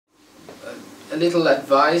a little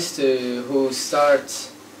advice to who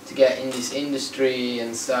starts to get in this industry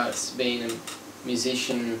and starts being a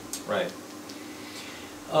musician? Right.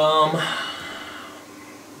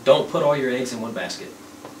 Don't put all your eggs in one basket.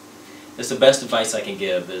 That's the best advice I can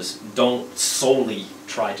give, is don't solely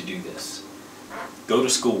try to do this. Go to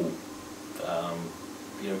school.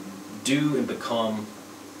 You know, do and become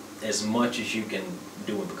as much as you can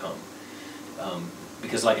do and become.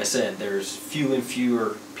 Because like I said, there's few and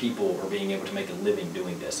fewer people are being able to make a living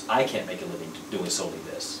doing this. I can't make a living doing solely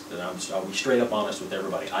this. And I'll be straight up honest with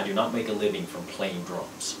everybody. I do not make a living from playing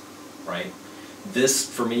drums, right? This,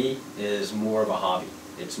 for me, is more of a hobby.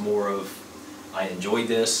 It's more of, I enjoy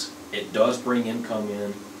this. It does bring income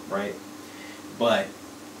in, right? But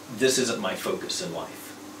this isn't my focus in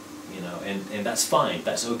life, you know, and that's fine.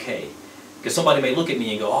 That's okay. Because somebody may look at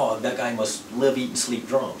me and go, oh, that guy must live, eat, and sleep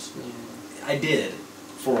drums. Yeah. I did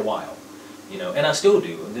for a while, you know, and I still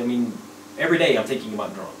do. I mean, every day I'm thinking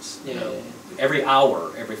about drums. You know, every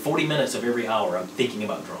hour, every 40 minutes of every hour, I'm thinking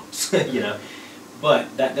about drums. You know,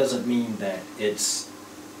 but that doesn't mean that it's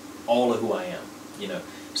all of who I am. You know,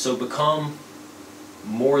 so become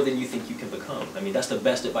more than you think you can become. I mean, that's the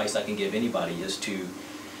best advice I can give anybody, is to,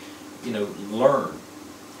 you know, learn.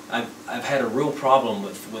 I've had a real problem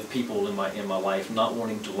with people in my life not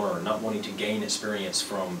wanting to learn, not wanting to gain experience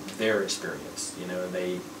from their experience. You know,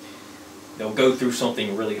 they'll go through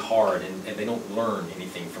something really hard and they don't learn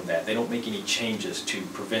anything from that. They don't make any changes to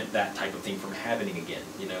prevent that type of thing from happening again.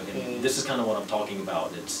 You know, and this is kind of what I'm talking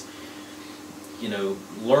about. It's, you know,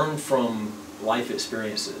 learn from life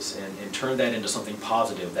experiences and turn that into something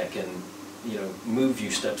positive that can, you know, move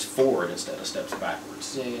you steps forward instead of steps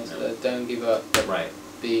backwards. Yeah, you know? So don't give up. Right.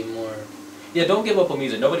 Be more. Yeah, don't give up on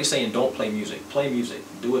music. Nobody's saying don't play music. Play music.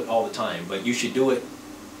 Do it all the time. But you should do it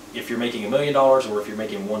if you're making $1 million or if you're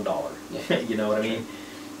making $1. Yeah. You know what I mean?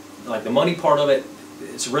 Like the money part of it,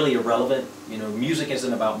 it's really irrelevant. You know, music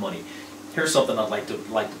isn't about money. Here's something I'd like to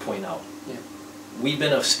point out. Yeah. We've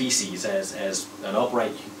been a species as an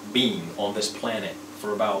upright being on this planet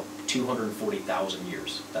for about 240,000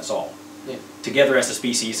 years. That's all. Yeah. Together as a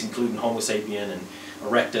species, including Homo sapien and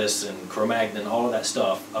Erectus and Cro-Magnon, all of that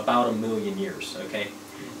stuff, about 1 million years, okay?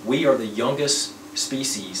 We are the youngest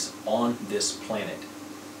species on this planet,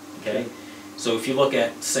 okay? So if you look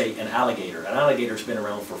at, say, an alligator's been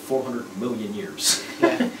around for 400 million years.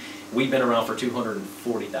 Yeah. We've been around for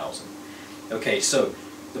 240,000. Okay, so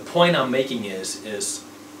the point I'm making is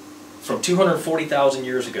from 240,000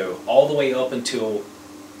 years ago all the way up until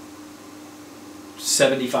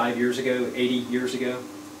 75 years ago, 80 years ago,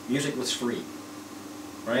 music was free.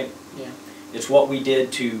 Right? Yeah. It's what we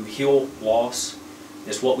did to heal loss.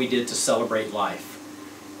 It's what we did to celebrate life.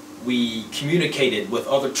 We communicated with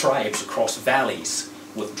other tribes across valleys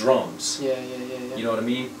with drums. Yeah. You know what I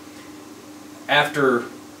mean? After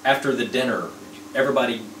the dinner,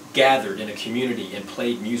 everybody gathered in a community and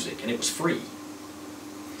played music, and it was free.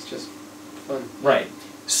 It's just fun. Right.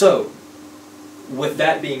 So, with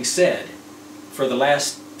that being said, for the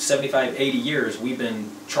last 75, 80 years, we've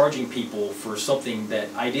been charging people for something that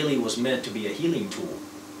ideally was meant to be a healing tool.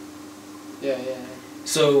 Yeah.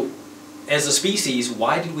 So, as a species,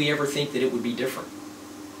 why did we ever think that it would be different?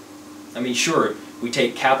 I mean, sure, we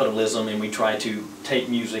take capitalism and we try to take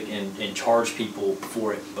music and charge people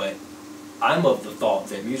for it, but I'm of the thought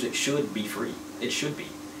that music should be free. It should be,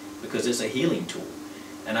 because it's a healing tool.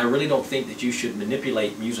 And I really don't think that you should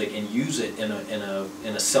manipulate music and use it in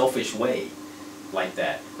a selfish way like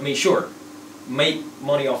that. I mean, sure, make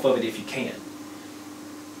money off of it if you can,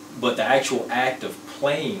 but the actual act of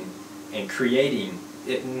playing and creating,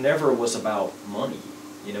 it never was about money.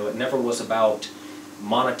 You know, it never was about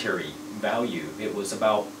monetary value. It was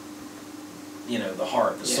about, you know, the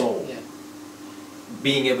heart, the soul. Yeah.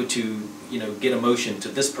 Being able to, you know, get emotion to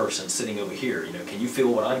this person sitting over here. You know, can you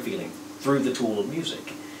feel what I'm feeling through the tool of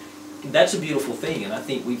music? That's a beautiful thing, and I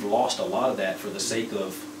think we've lost a lot of that for the sake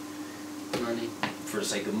of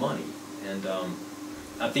money. And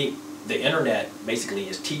I think the internet basically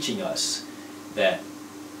is teaching us that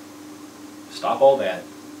stop all that.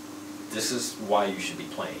 This is why you should be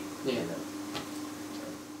playing. Yeah. You know?